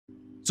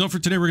So for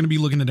today, we're going to be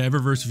looking at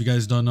Eververse. If you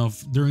guys don't know,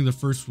 during the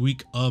first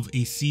week of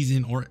a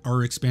season or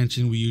our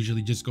expansion, we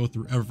usually just go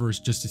through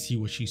Eververse just to see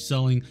what she's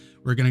selling.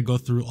 We're going to go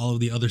through all of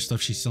the other stuff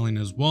she's selling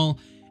as well.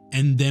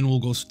 And then we'll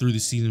go through the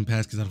season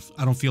pass because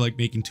I don't feel like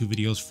making 2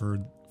 videos for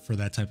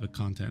that type of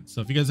content. So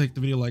if you guys like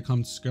the video, like,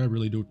 comment, subscribe,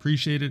 really do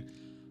appreciate it.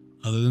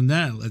 Other than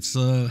that, let's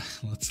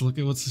look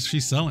at what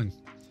she's selling.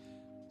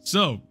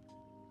 So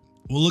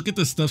we'll look at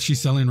the stuff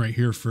she's selling right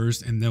here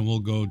first, and then we'll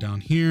go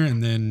down here,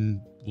 and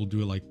then we'll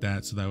do it like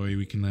that, so that way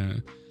we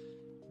can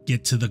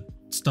get to the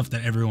stuff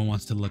that everyone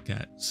wants to look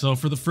at. So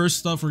for the first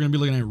stuff, we're gonna be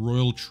looking at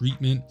Royal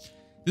Treatment.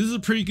 This is a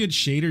pretty good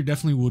shader.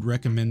 Definitely would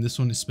recommend this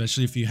one,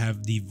 especially if you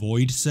have the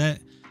Void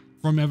set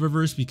from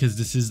Eververse, because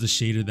this is the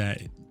shader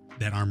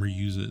that armor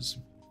uses.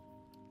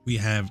 We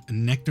have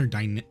Nectar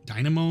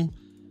Dynamo,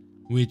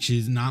 which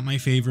is not my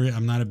favorite.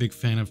 I'm not a big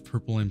fan of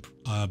purple and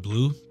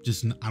blue.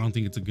 I don't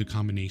think it's a good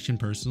combination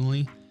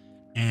personally.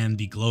 And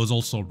the glow is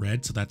also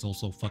red, so that's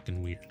also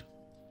fucking weird.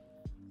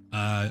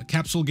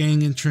 Capsule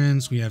Gang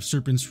entrance, we have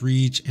Serpent's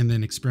Reach, and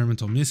then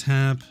Experimental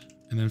Mishap.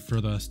 And then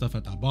for the stuff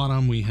at the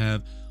bottom, we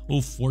have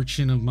Oh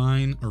Fortune of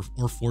Mine, or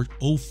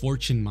Oh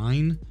Fortune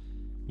Mine,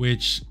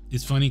 which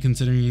is funny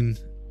considering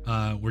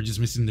we're just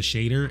missing the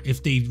shader.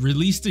 If they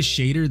released the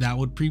shader, that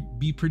would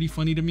be pretty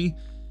funny to me.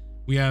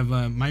 We have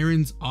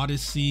Myron's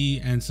Odyssey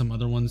and some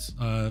other ones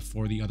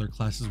for the other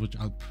classes, which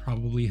I'll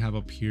probably have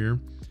up here.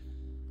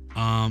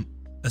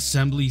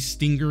 Assembly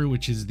Stinger,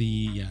 which is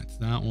it's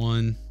that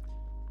one.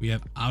 We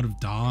have Out of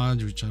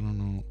Dodge, which I don't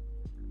know.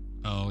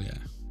 Oh yeah,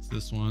 it's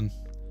this one.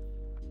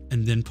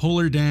 And then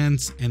Polar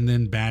Dance, and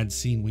then Bad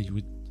Scene. Wait,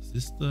 is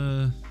this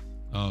the?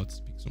 Oh, it's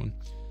the biggest one.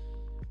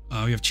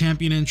 We have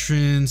Champion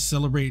Entrance,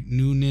 Celebrate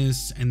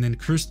Newness, and then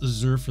Cursed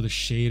Azure for the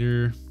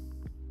shader.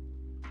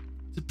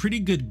 It's a pretty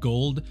good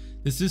gold.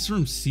 This is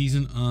from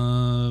Season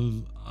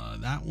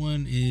of that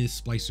one is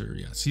Splicer.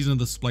 Yeah, Season of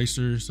the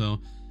Splicer. So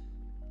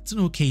it's an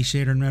okay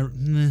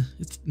shader.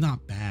 It's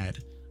not bad.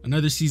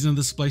 Another Season of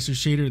the Splicer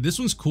shader. This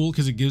one's cool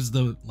because it gives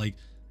the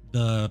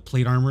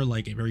plate armor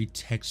like a very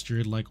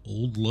textured, like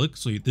old look.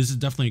 So this is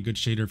definitely a good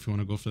shader if you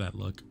want to go for that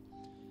look.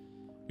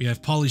 We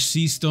have Polished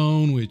Sea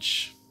Stone,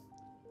 which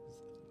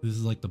this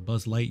is like the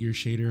Buzz Lightyear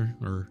shader,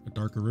 or a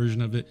darker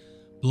version of it.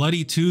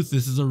 Bloody Tooth.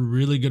 This is a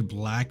really good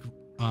black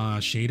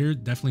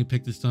shader. Definitely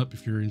pick this up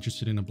if you're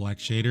interested in a black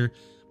shader.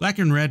 Black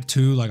and red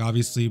too, like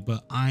obviously,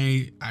 but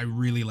I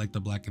really like the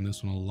black in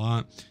this one a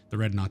lot. The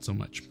red not so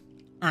much.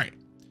 All right,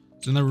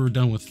 so now we're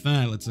done with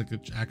that. Let's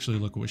actually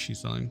look at what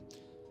she's selling.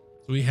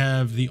 So we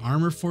have the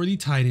armor for the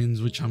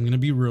Titans, which I'm gonna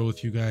be real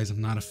with you guys, I'm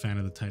not a fan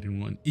of the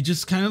Titan one. It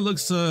just kind of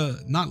looks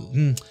not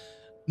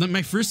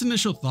my first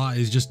initial thought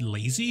is just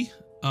lazy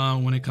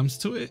when it comes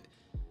to it,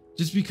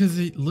 just because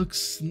it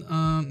looks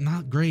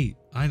not great.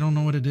 I don't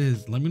know what it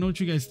is. Let me know what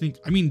you guys think.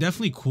 I mean,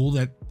 definitely cool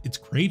that it's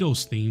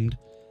Kratos themed,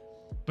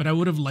 but I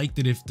would have liked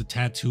it if the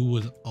tattoo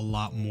was a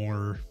lot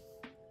more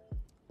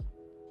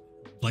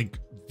like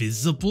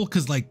visible,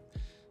 because like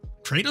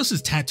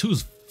Kratos's tattoo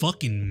is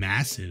fucking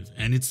massive,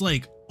 and it's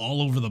like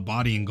all over the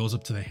body and goes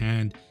up to the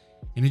hand,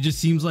 and it just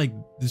seems like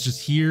it's just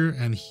here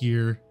and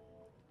here,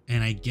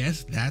 and I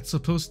guess that's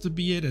supposed to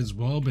be it as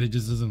well, but it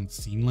just doesn't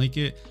seem like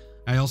it.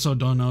 I also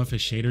don't know if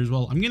it's shaders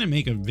well. I'm gonna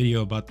make a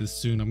video about this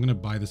soon. I'm gonna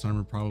buy this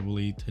armor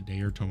probably today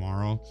or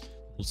tomorrow.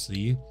 We'll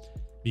see,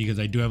 because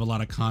I do have a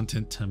lot of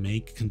content to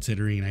make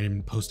considering I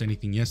didn't post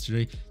anything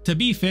yesterday. To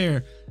be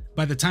fair,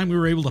 by the time we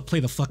were able to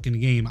play the fucking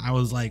game, I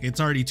was like, it's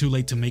already too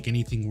late to make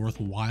anything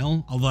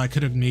worthwhile. Although I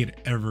could have made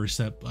Eververse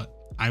set, but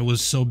I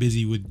was so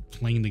busy with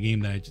playing the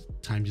game that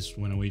time just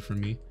went away from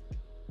me.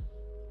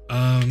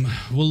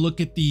 We'll look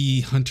at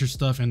the Hunter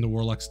stuff and the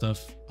Warlock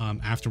stuff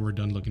after we're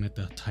done looking at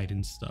the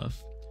Titan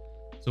stuff.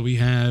 So we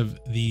have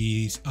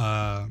these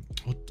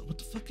what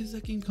the fuck is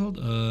that game called?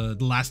 The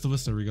Last of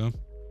Us. There we go.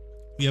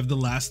 We have the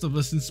Last of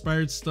Us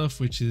inspired stuff,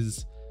 which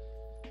is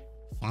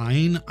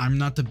fine. I'm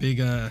not the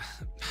big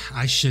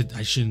I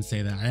shouldn't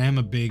say that. I am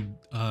a big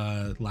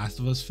Last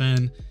of Us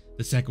fan.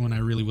 The second one I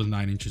really was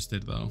not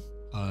interested though.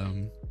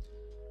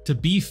 To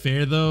be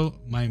fair though,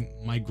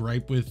 my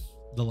gripe with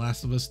the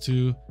Last of Us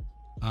 2,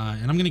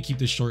 and I'm gonna keep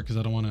this short because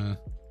I don't want to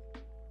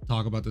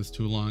talk about this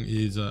too long,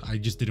 is I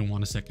just didn't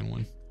want a second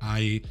one.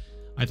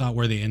 I thought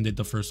where they ended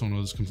the first one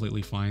was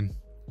completely fine.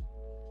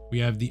 We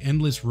have the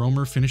Endless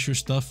Roamer finisher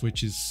stuff,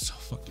 which is so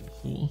fucking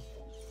cool.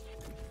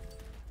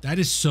 That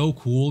is so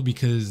cool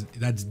because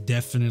that's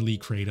definitely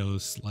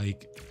Kratos,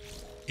 like,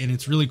 and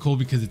it's really cool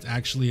because it's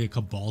actually a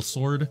Cabal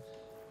sword.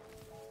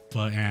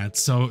 But yeah,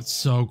 it's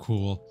so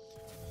cool.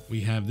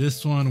 We have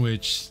this one,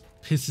 which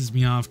pisses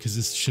me off because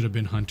this should have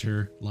been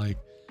Hunter. Like,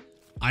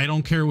 I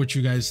don't care what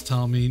you guys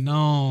tell me.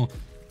 No,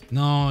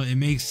 it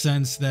makes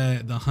sense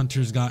that the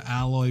Hunter's got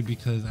Alloy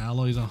because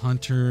Alloy's a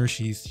Hunter.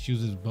 She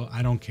uses bow.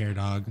 I don't care,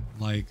 dog.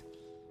 Like,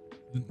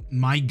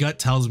 my gut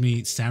tells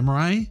me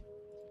Samurai,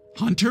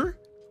 Hunter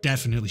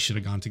definitely should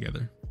have gone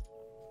together.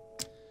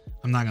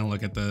 I'm not gonna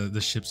look at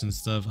the ships and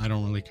stuff. I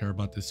don't really care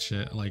about this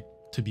shit, like,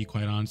 to be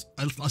quite honest.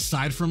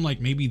 Aside from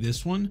like maybe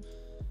this one,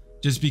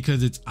 just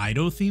because it's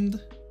Ido themed,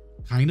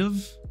 kind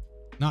of.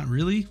 not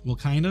really. Well,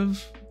 kind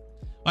of.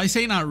 I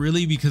say not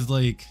really because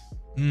like,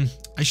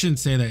 I shouldn't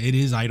say that. It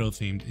is idol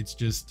themed. It's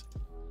just,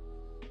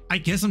 I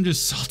guess I'm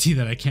just salty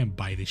that I can't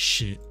buy this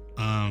shit.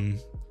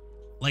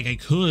 Like I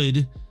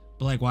could,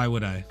 but like, why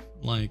would I?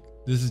 Like,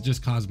 this is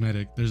just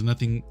cosmetic. There's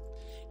nothing,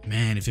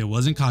 man, if it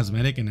wasn't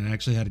cosmetic and it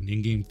actually had an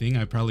in-game thing,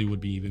 I probably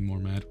would be even more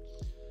mad.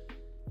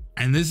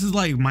 And this is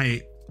like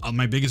my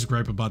biggest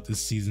gripe about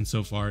this season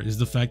so far is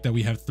the fact that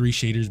we have 3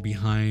 shaders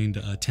behind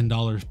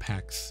 $10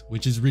 packs,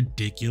 which is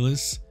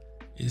ridiculous.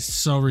 It's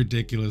so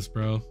ridiculous,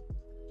 bro.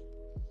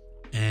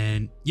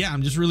 And yeah,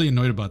 I'm just really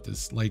annoyed about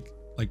this, like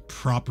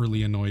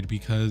properly annoyed,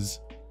 because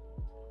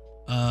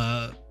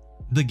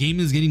the game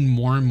is getting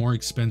more and more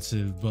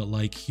expensive, but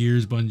like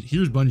here's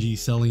Bungie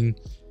selling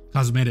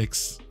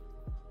cosmetics.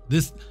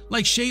 This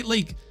like shade,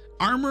 like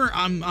armor,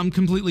 I'm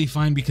completely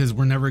fine because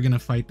we're never gonna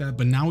fight that,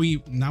 but now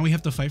we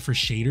have to fight for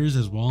shaders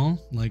as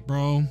well. Like,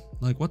 bro,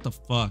 like what the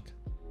fuck?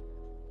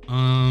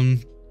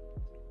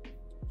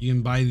 You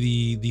can buy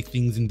the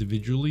things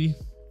individually.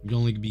 You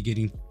only be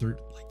getting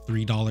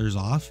 $3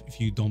 off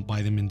if you don't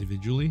buy them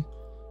individually,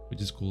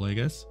 which is cool, I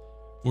guess.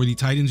 For the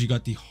Titans, you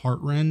got the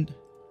Heartrend.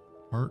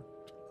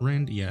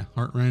 Yeah,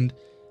 Heartrend.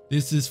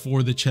 This is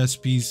for the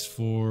chest piece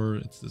for,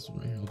 it's this one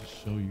right here. I'll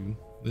just show you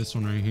this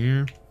one right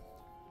here,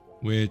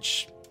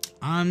 which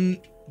I'm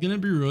gonna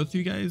be real with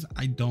you guys.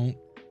 I don't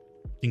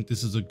think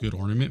this is a good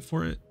ornament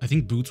for it. I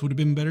think boots would have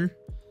been better,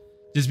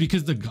 just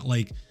because the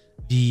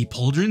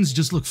pauldrons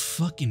just look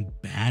fucking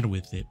bad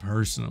with it.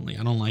 Personally,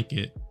 I don't like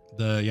it.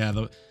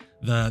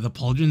 The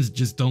pauldrons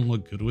just don't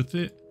look good with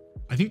it.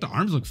 I think the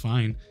arms look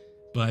fine,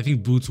 but I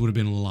think boots would have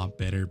been a lot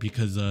better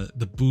because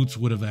the boots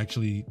would have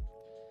actually,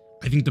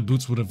 I think the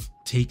boots would have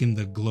taken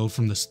the glow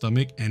from the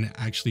stomach and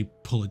actually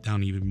pull it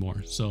down even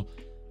more. So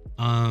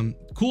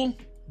cool,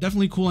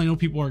 definitely cool. I know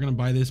people are gonna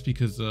buy this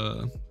because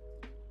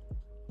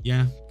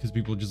yeah, because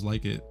people just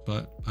like it,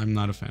 but I'm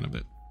not a fan of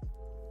it.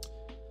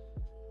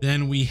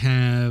 Then we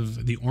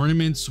have the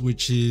ornaments,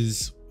 which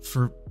is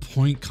for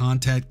point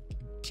contact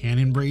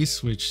cannon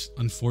brace, which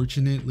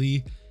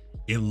unfortunately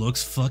it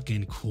looks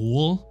fucking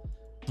cool,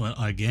 but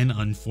again,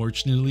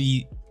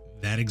 unfortunately,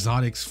 that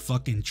exotic's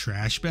fucking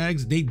trash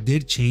bags. They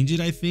did change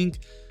it, I think,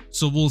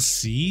 so we'll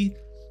see,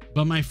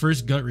 but my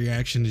first gut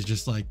reaction is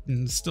just like,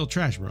 it's still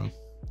trash, bro.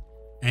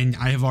 And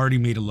I have already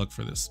made a look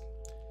for this.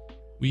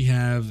 We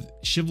have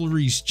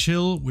Chivalry's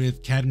Chill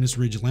with Cadmus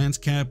Ridge Lance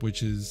Cap,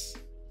 which is,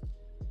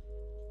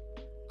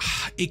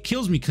 it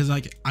kills me because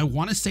like I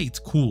want to say it's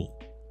cool.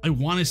 I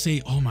want to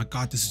say, oh my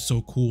god, this is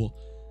so cool.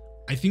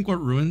 I think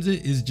what ruins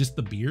it is just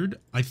the beard.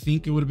 I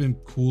think it would have been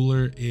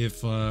cooler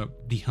if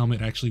the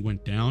helmet actually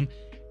went down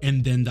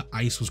and then the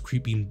ice was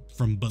creeping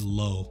from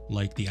below,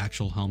 like the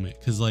actual helmet,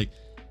 because like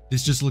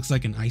this just looks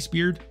like an ice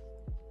beard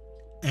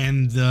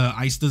and the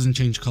ice doesn't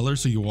change color,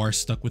 so you are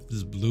stuck with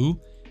this blue.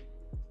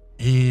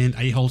 And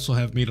I also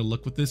have made a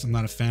look with this. I'm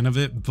not a fan of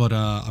it, but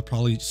I'll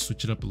probably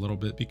switch it up a little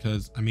bit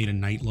because I made a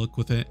night look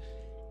with it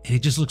and it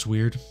just looks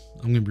weird.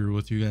 I'm gonna be real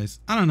with you guys.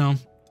 I don't know.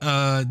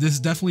 This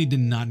definitely did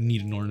not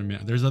need an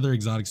ornament. There's other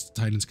exotics the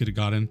Titans could have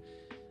gotten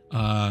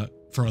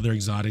for other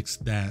exotics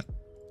that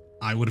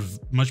I would have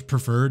much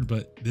preferred,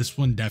 but this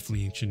one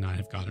definitely should not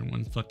have gotten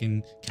one.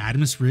 Fucking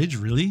Cadmus Ridge,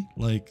 really?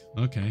 Like,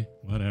 okay,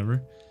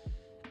 whatever.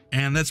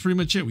 And that's pretty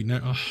much it.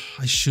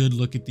 I should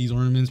look at these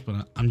ornaments,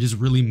 but I'm just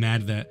really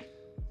mad that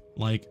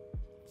like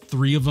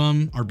 3 of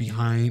them are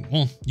behind.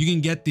 Well, you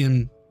can get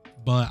them,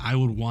 but I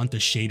would want the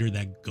shader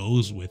that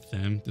goes with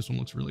them. This one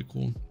looks really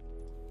cool.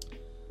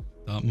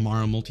 The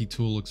Mara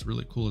multi-tool looks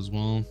really cool as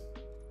well.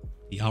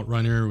 The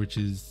Outrunner, which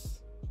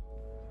is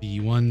the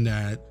one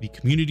that the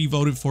community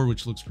voted for,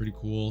 which looks pretty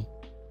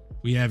cool.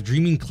 We have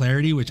Dreaming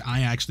Clarity, which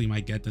I actually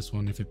might get this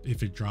one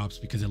if it drops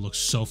because it looks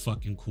so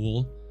fucking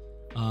cool.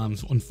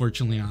 So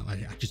unfortunately,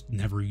 I just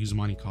never use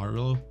Monte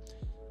Carlo.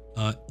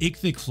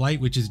 Ichthic Flight,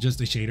 which is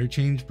just a shader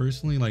change.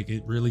 Personally, like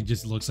it really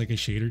just looks like a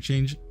shader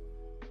change,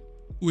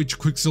 which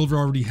Quicksilver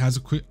already has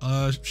a quick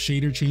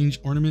shader change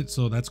ornament,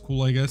 so that's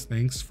cool, I guess.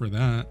 Thanks for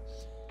that.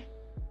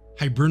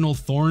 Hibernal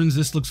Thorns,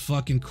 this looks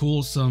fucking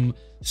cool. Some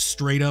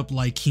straight up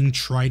like King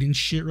Trident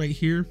shit right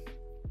here.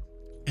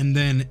 And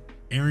then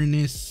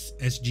Aranis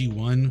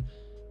SG1,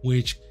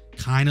 which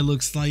kind of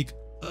looks like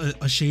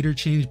a shader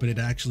change, but it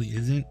actually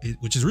isn't,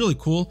 which is really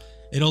cool.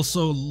 It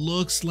also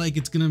looks like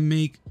it's gonna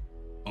make,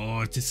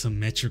 oh, it's a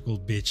symmetrical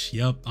bitch.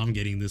 Yep, I'm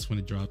getting this when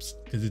it drops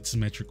because it's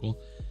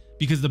symmetrical.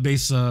 Because the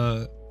base,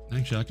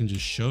 actually I can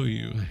just show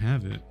you, I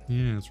have it.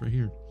 Yeah, it's right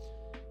here.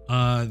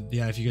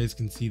 Yeah, if you guys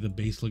can see, the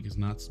base look is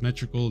not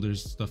symmetrical.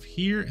 There's stuff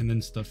here and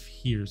then stuff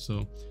here.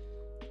 So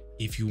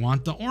if you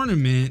want the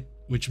ornament,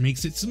 which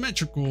makes it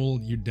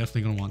symmetrical, you're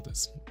definitely gonna want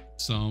this.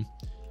 So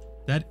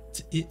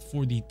that's it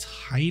for the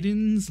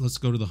Titans. Let's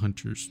go to the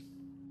Hunters.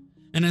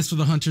 And as for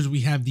the Hunters,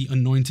 we have the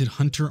Anointed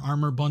Hunter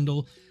armor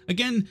bundle.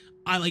 Again,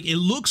 I like, it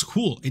looks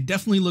cool. It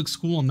definitely looks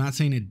cool. I'm not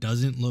saying it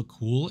doesn't look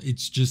cool.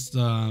 It's just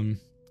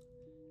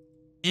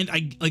and I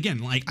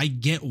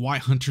get why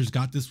Hunters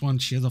got this one.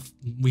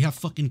 We have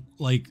fucking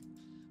like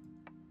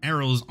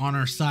arrows on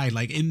our side.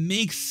 Like, it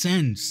makes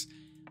sense,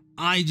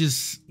 I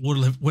just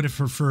would have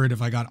preferred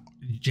if I got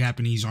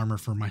Japanese armor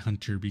for my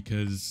hunter,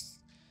 because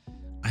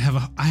I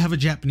have a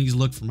Japanese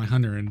look for my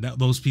hunter, and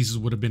those pieces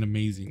would have been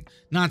amazing.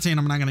 Not saying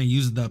I'm not gonna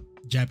use the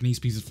Japanese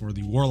pieces for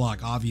the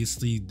Warlock.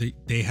 Obviously,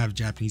 they have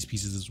Japanese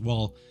pieces as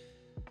well.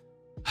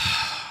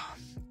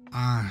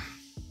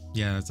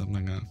 Yeah, I'm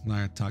not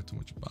gonna talk too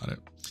much about it.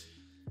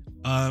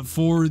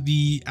 For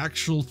the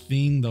actual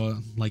thing,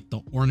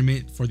 the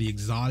ornament for the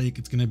exotic,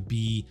 it's gonna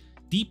be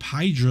Deep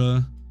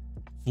Hydra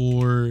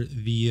for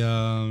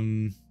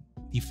the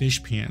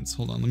fish pants.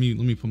 Hold on, let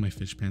me put my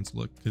fish pants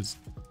look, because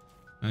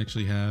I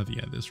actually have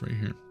this right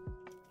here.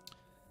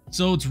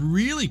 So it's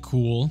really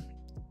cool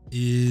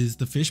is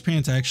the fish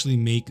pants actually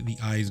make the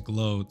eyes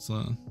glow. It's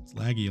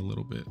laggy a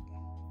little bit.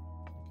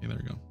 Okay, there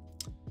we go.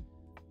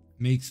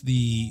 Makes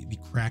the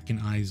Kraken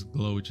eyes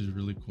glow, which is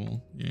really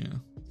cool. Yeah,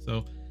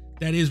 so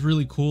that is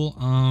really cool.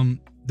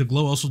 The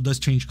glow also does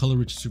change color,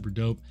 which is super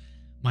dope.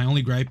 My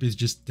only gripe is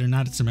just they're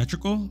not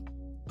symmetrical.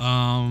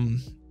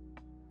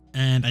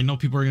 And I know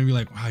people are gonna be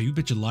like, wow, you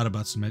bitch a lot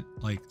about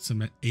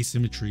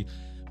asymmetry,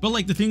 but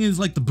like the thing is,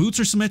 like, the boots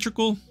are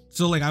symmetrical,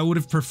 so like I would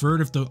have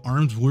preferred if the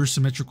arms were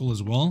symmetrical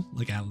as well,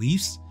 like at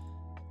least,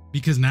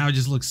 because now it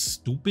just looks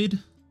stupid.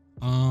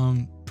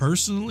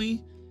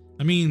 Personally,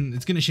 I mean,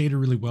 it's gonna shade her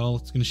really well.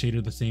 It's gonna shade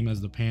her the same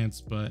as the pants,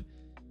 but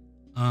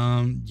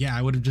yeah,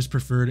 I would have just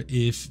preferred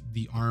if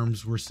the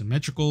arms were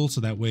symmetrical,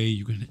 so that way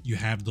you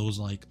have those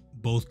like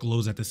both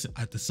glows at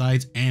the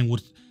sides, and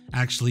would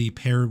actually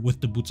pair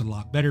with the boots a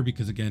lot better,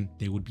 because again,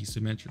 they would be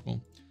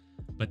symmetrical.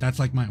 But that's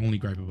like my only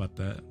gripe about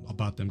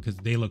them, because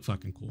they look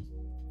fucking cool.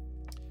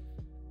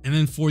 And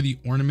then for the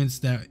ornaments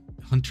that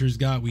hunters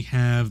got, we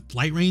have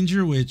Light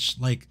Ranger, which,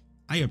 like,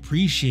 I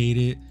appreciate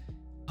it,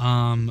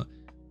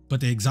 but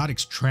the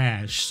exotic's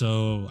trash,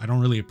 so I don't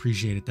really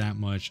appreciate it that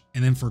much.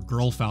 And then for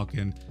Girl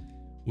Falcon,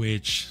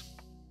 which,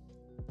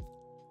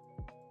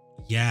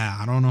 yeah,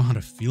 I don't know how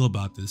to feel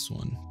about this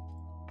one,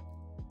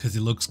 because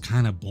it looks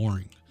kind of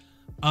boring.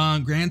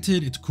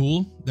 Granted, it's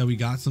cool that we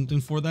got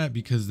something for that,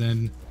 because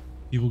then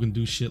people can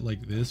do shit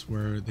like this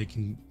where they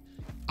can,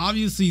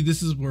 obviously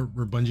this is where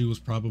Bungie was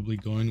probably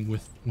going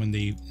with when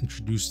they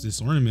introduced this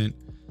ornament,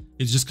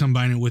 is just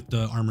combine it with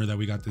the armor that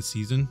we got this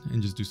season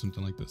and just do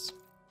something like this.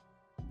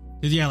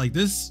 Because yeah, like,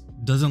 this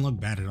doesn't look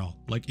bad at all.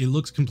 Like, it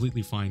looks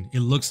completely fine.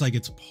 It looks like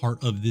it's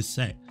part of this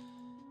set.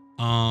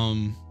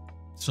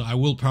 So I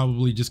will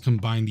probably just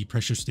combine the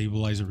pressure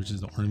stabilizer, which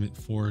is the ornament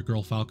for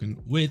Girl Falcon,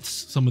 with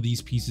some of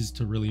these pieces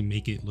to really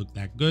make it look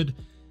that good.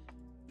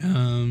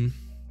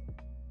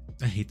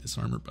 I hate this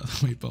armor, by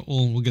the way, but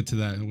we'll get to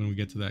that when we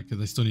get to that,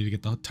 because I still need to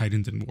get the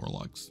Titans and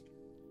Warlocks.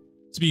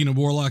 Speaking of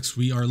Warlocks,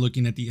 we are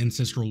looking at the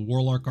Ancestral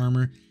Warlock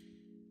armor.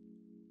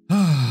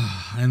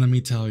 And let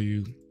me tell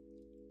you,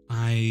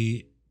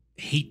 I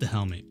hate the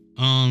helmet.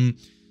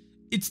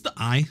 It's the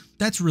eye.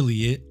 That's really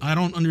it. I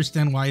don't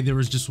understand why there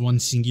was just one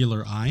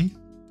singular eye.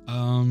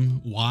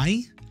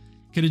 Why?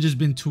 Could have just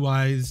been 2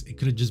 eyes. It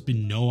could have just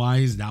been no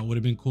eyes. That would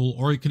have been cool.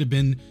 Or it could have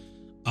been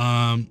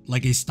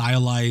like a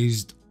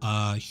stylized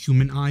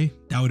human eye.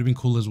 That would have been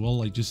cool as well.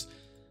 Like, just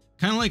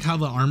kind of like how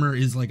the armor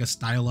is like a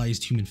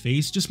stylized human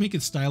face. Just make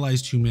it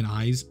stylized human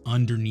eyes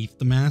underneath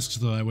the mask,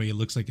 so that way it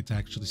looks like it's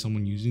actually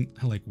someone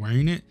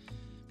wearing it.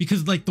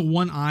 Because like the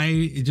one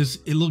eye,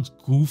 it looks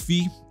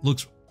goofy.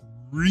 Looks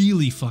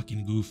really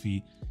fucking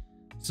goofy.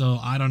 So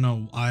I don't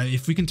know.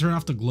 If we can turn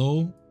off the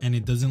glow and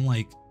it doesn't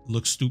like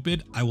look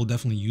stupid, I will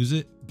definitely use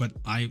it. But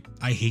I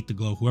hate the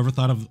glow. Whoever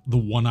thought of the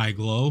one eye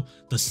glow,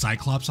 the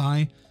Cyclops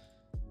eye,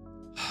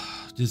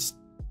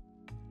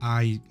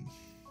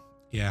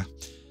 yeah.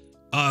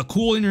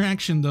 Cool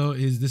interaction though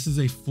is this is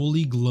a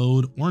fully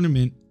glowed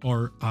ornament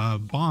or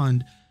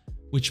bond,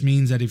 which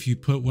means that if you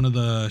put one of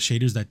the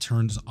shaders that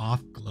turns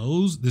off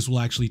glows, this will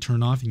actually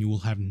turn off and you will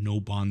have no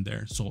bond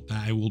there. So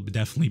I will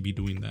definitely be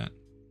doing that.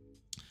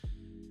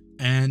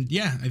 And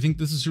yeah, I think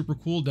this is super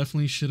cool.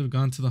 Definitely should have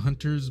gone to the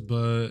hunters,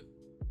 but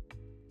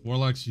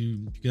Warlocks,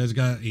 you guys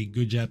got a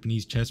good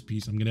Japanese chest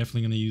piece. I'm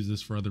definitely going to use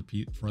this for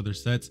other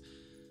sets,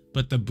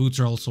 but the boots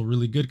are also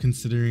really good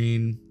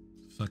considering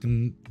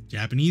fucking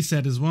Japanese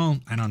set as well.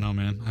 I don't know,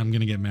 man. I'm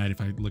going to get mad if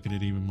I look at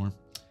it even more.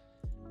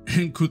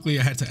 And quickly,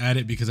 I had to add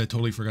it because I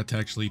totally forgot to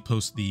actually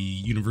post the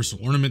universal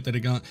ornament that I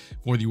got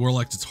for the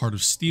Warlocks. It's Heart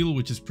of Steel,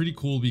 which is pretty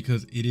cool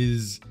because it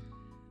is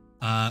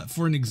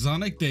for an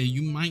exotic that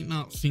you might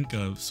not think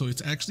of. So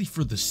it's actually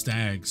for the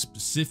stag,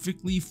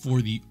 specifically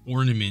for the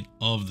ornament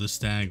of the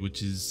stag,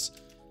 which is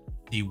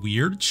a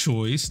weird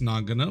choice,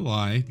 not gonna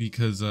lie,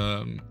 because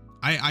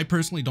I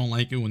personally don't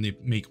like it when they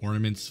make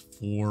ornaments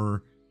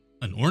for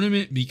an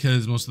ornament,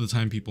 because most of the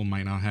time people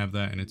might not have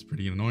that and it's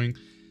pretty annoying.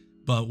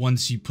 But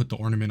once you put the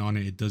ornament on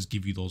it, it does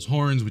give you those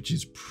horns, which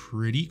is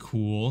pretty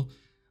cool.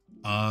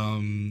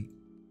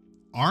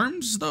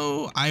 Arms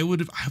though, I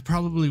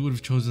probably would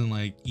have chosen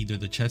like either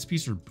the chest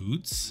piece or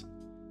boots,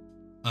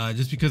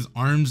 just because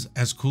arms,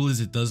 as cool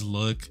as it does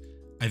look,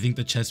 I think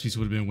the chest piece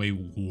would have been way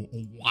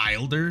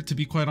wilder, to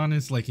be quite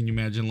honest. Like, can you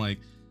imagine like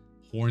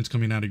horns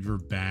coming out of your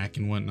back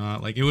and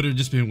whatnot? Like, it would have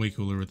just been way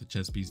cooler with the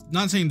chest piece.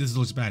 Not saying this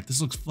looks bad, this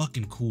looks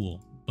fucking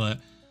cool, but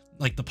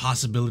like the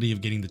possibility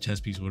of getting the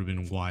chest piece would have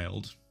been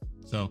wild.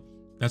 So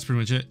that's pretty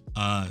much it.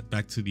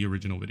 Back to the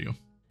original video.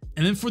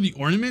 And then for the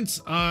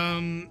ornaments,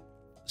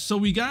 so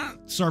we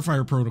got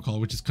Starfire Protocol,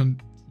 which is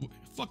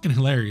fucking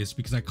hilarious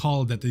because I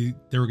called that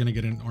they were gonna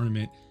get an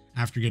ornament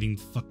after getting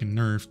fucking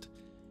nerfed,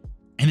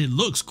 and it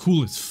looks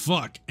cool as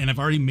fuck. And I've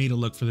already made a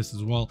look for this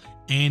as well,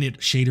 and it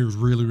shaders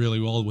really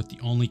well, with the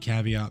only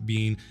caveat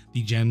being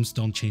the gems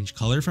don't change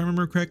color, if I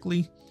remember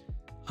correctly.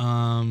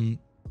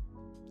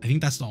 I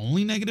think that's the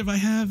only negative I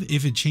have.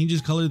 If it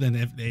changes color, then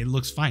it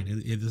looks fine.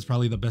 It is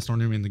probably the best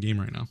ornament in the game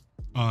right now,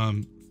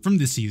 from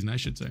this season, I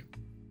should say.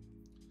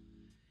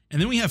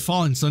 And then we have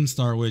Fallen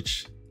Sunstar,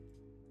 which,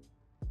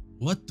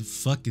 what the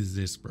fuck is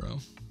this, bro?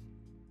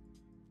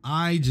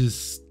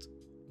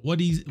 What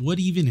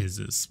even is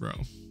this, bro?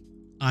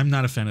 I'm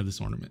not a fan of this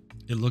ornament.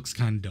 It looks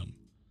kind of dumb.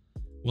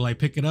 Will I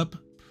pick it up?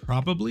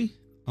 Probably.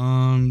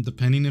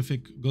 Depending if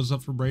it goes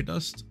up for Bright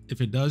Dust.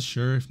 If it does,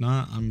 sure. If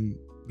not, I'm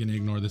gonna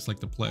ignore this like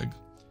the plague.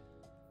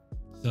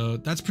 So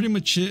that's pretty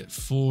much it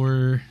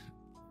for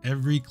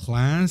every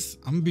class.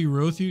 I'm gonna be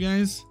real with you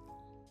guys.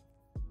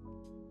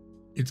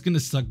 It's gonna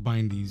suck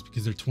buying these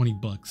because they're 20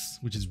 bucks,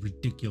 which is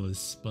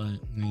ridiculous. But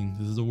I mean,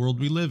 this is the world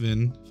we live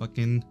in.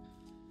 Fucking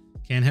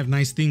can't have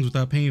nice things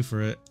without paying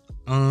for it.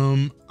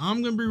 I'm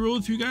gonna be real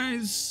with you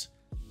guys.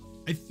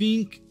 I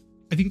think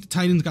the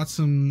Titans got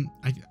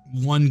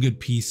one good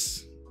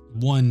piece.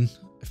 One,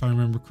 if I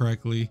remember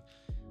correctly.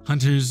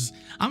 Hunters,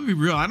 I'm gonna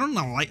be real, I don't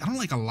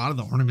like a lot of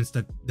the ornaments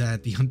that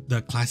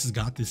the classes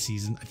got this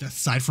season.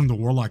 Aside from the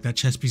Warlock, that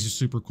chest piece is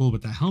super cool,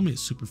 but that helmet is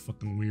super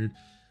fucking weird.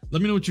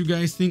 Let me know what you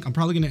guys think. I'm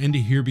probably gonna end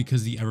it here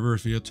because the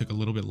Eververse video took a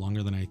little bit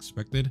longer than I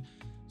expected.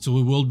 So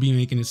we will be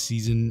making a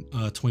season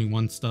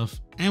 21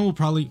 stuff, and we'll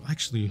probably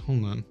actually,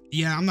 hold on.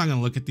 Yeah, I'm not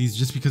gonna look at these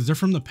just because they're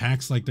from the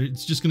packs. Like,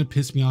 it's just gonna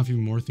piss me off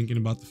even more thinking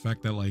about the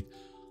fact that like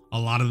a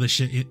lot of the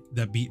shit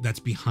that's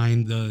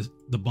behind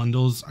the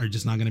bundles are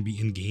just not gonna be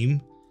in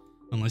game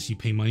unless you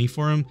pay money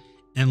for them.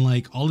 And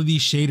like all of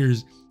these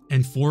shaders,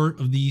 and 4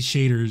 of these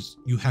shaders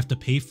you have to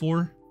pay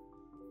for.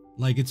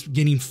 Like, it's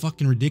getting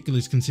fucking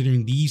ridiculous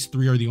considering these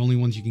 3 are the only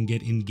ones you can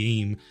get in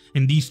game,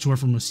 and these 2 are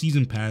from a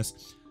season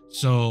pass.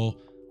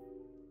 So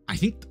I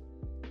think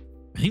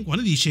one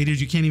of these shaders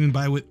you can't even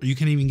buy with, or you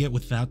can't even get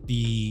without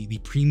the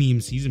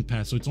premium season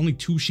pass. So it's only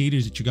 2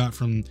 shaders that you got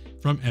from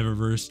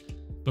Eververse.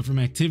 But from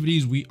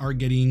activities, we are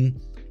getting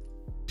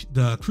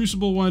the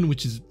Crucible one,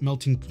 which is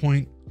Melting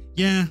Point.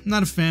 Yeah,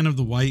 not a fan of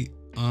the white.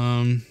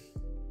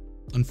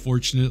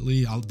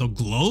 Unfortunately, the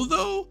glow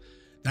though,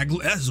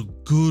 that's a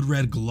good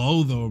red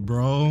glow though,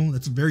 bro.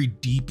 That's a very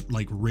deep,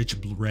 like rich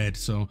red.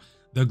 So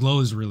the glow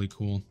is really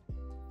cool.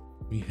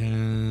 We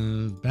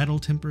have Battle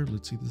Temper.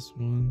 Let's see this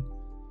one.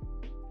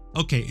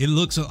 Okay, it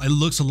looks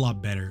a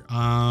lot better.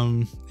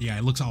 Yeah,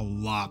 it looks a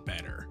lot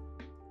better.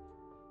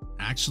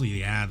 Actually,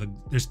 yeah,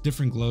 there's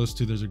different glows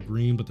too. There's a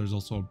green, but there's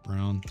also a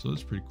brown. So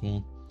it's pretty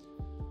cool.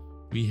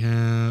 We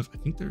have, I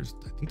think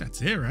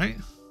that's it, right?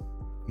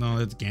 No,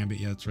 it's Gambit.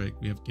 Yeah, that's right.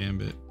 We have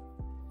Gambit.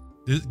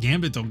 This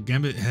Gambit though,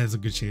 Gambit has a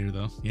good shader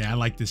though. Yeah, I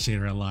like this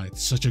shader a lot.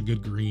 It's such a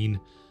good green.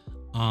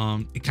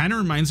 It kind of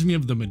reminds me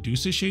of the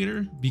Medusa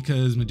shader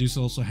because Medusa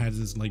also has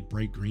this like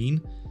bright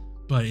green,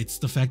 but it's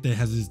the fact that it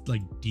has this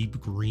like deep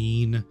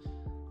green.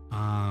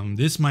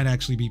 This might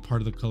actually be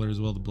part of the color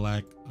as well, the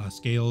black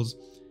scales.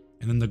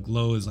 And then the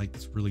glow is like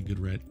this really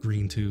good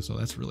green too. So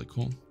that's really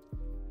cool.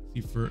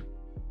 See,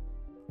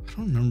 I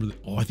don't remember.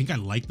 Oh, I think I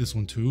like this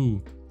one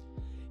too.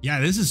 Yeah,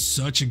 this is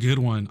such a good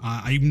one.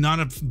 I'm not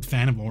a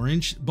fan of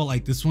orange, but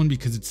like this one,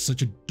 because it's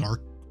such a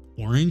dark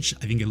orange,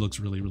 I think it looks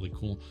really, really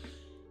cool.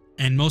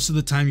 And most of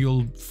the time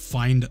you'll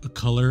find a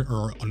color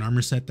or an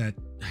armor set that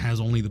has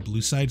only the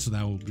blue side. So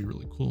that will be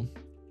really cool.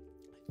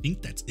 I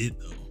think that's it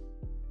though.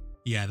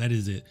 Yeah, that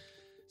is it.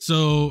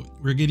 So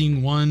we're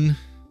getting 1,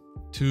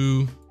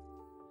 2,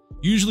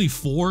 usually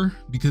 4,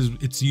 because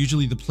it's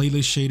usually the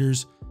playlist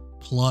shaders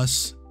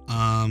plus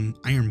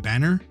Iron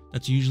Banner.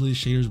 That's usually the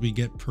shaders we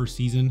get per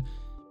season,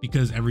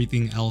 because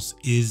everything else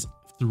is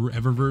through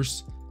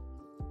Eververse.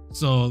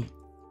 So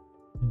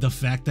the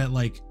fact that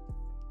like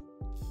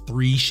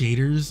 3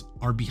 shaders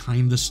are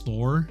behind the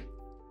store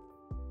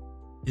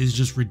is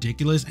just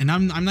ridiculous. And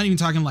I'm not even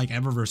talking like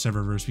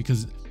Eververse,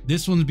 because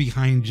this one's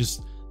behind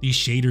just the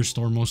shader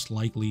store most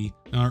likely,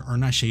 or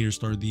not shader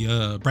store,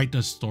 the Bright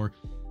Dust store.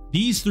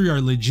 These 3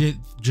 are legit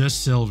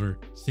just silver.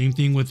 Same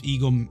thing with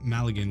Eagle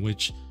Maligan,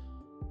 which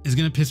is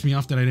gonna piss me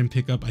off that I didn't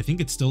pick up. I think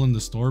it's still in the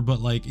store,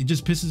 but like it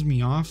just pisses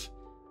me off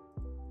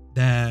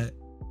that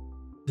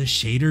the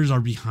shaders are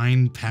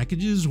behind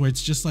packages where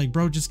it's just like,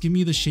 bro, just give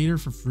me the shader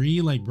for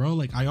free. Like, bro,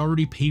 like I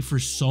already pay for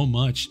so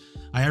much.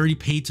 I already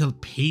paid to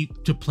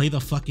play the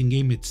fucking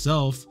game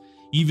itself.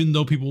 Even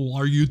though people will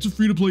argue it's a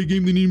free to play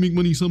game, they need to make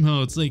money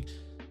somehow. It's like,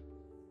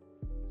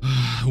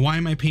 why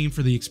am I paying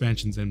for the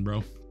expansions then,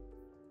 bro?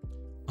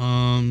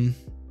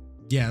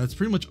 Yeah, that's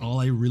pretty much all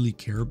I really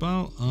care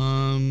about.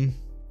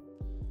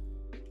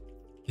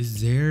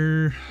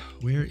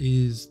 Where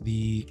is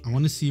the, I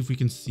want to see if we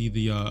can see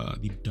the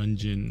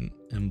dungeon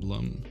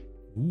emblem.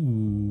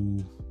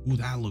 Ooh,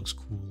 that looks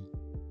cool.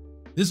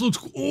 This looks,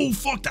 oh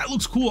fuck, that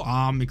looks cool.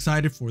 I'm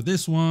excited for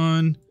this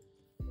one.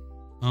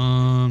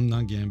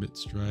 Not Gambit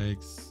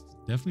Strikes.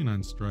 Definitely not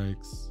in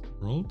Strikes.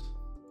 World?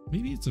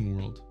 Maybe it's in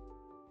World.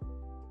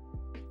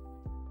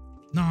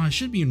 No, it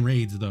should be in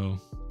Raids though.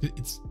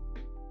 It's,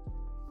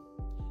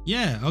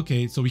 yeah,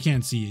 okay, so we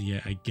can't see it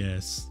yet, I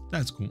guess.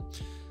 That's cool.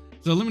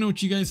 So let me know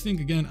what you guys think.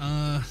 Again,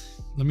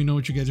 let me know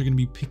what you guys are going to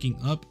be picking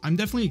up. I'm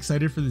definitely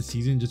excited for the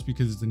season just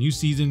because it's a new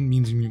season,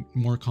 means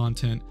more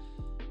content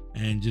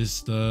and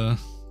just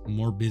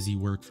more busy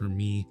work for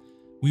me.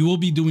 We will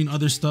be doing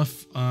other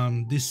stuff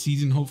this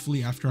season,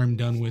 hopefully after I'm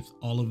done with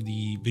all of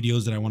the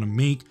videos that I want to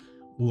make.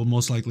 We'll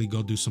most likely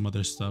go do some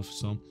other stuff.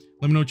 So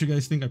let me know what you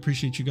guys think. I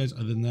appreciate you guys.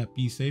 Other than that,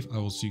 be safe. I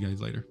will see you guys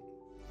later.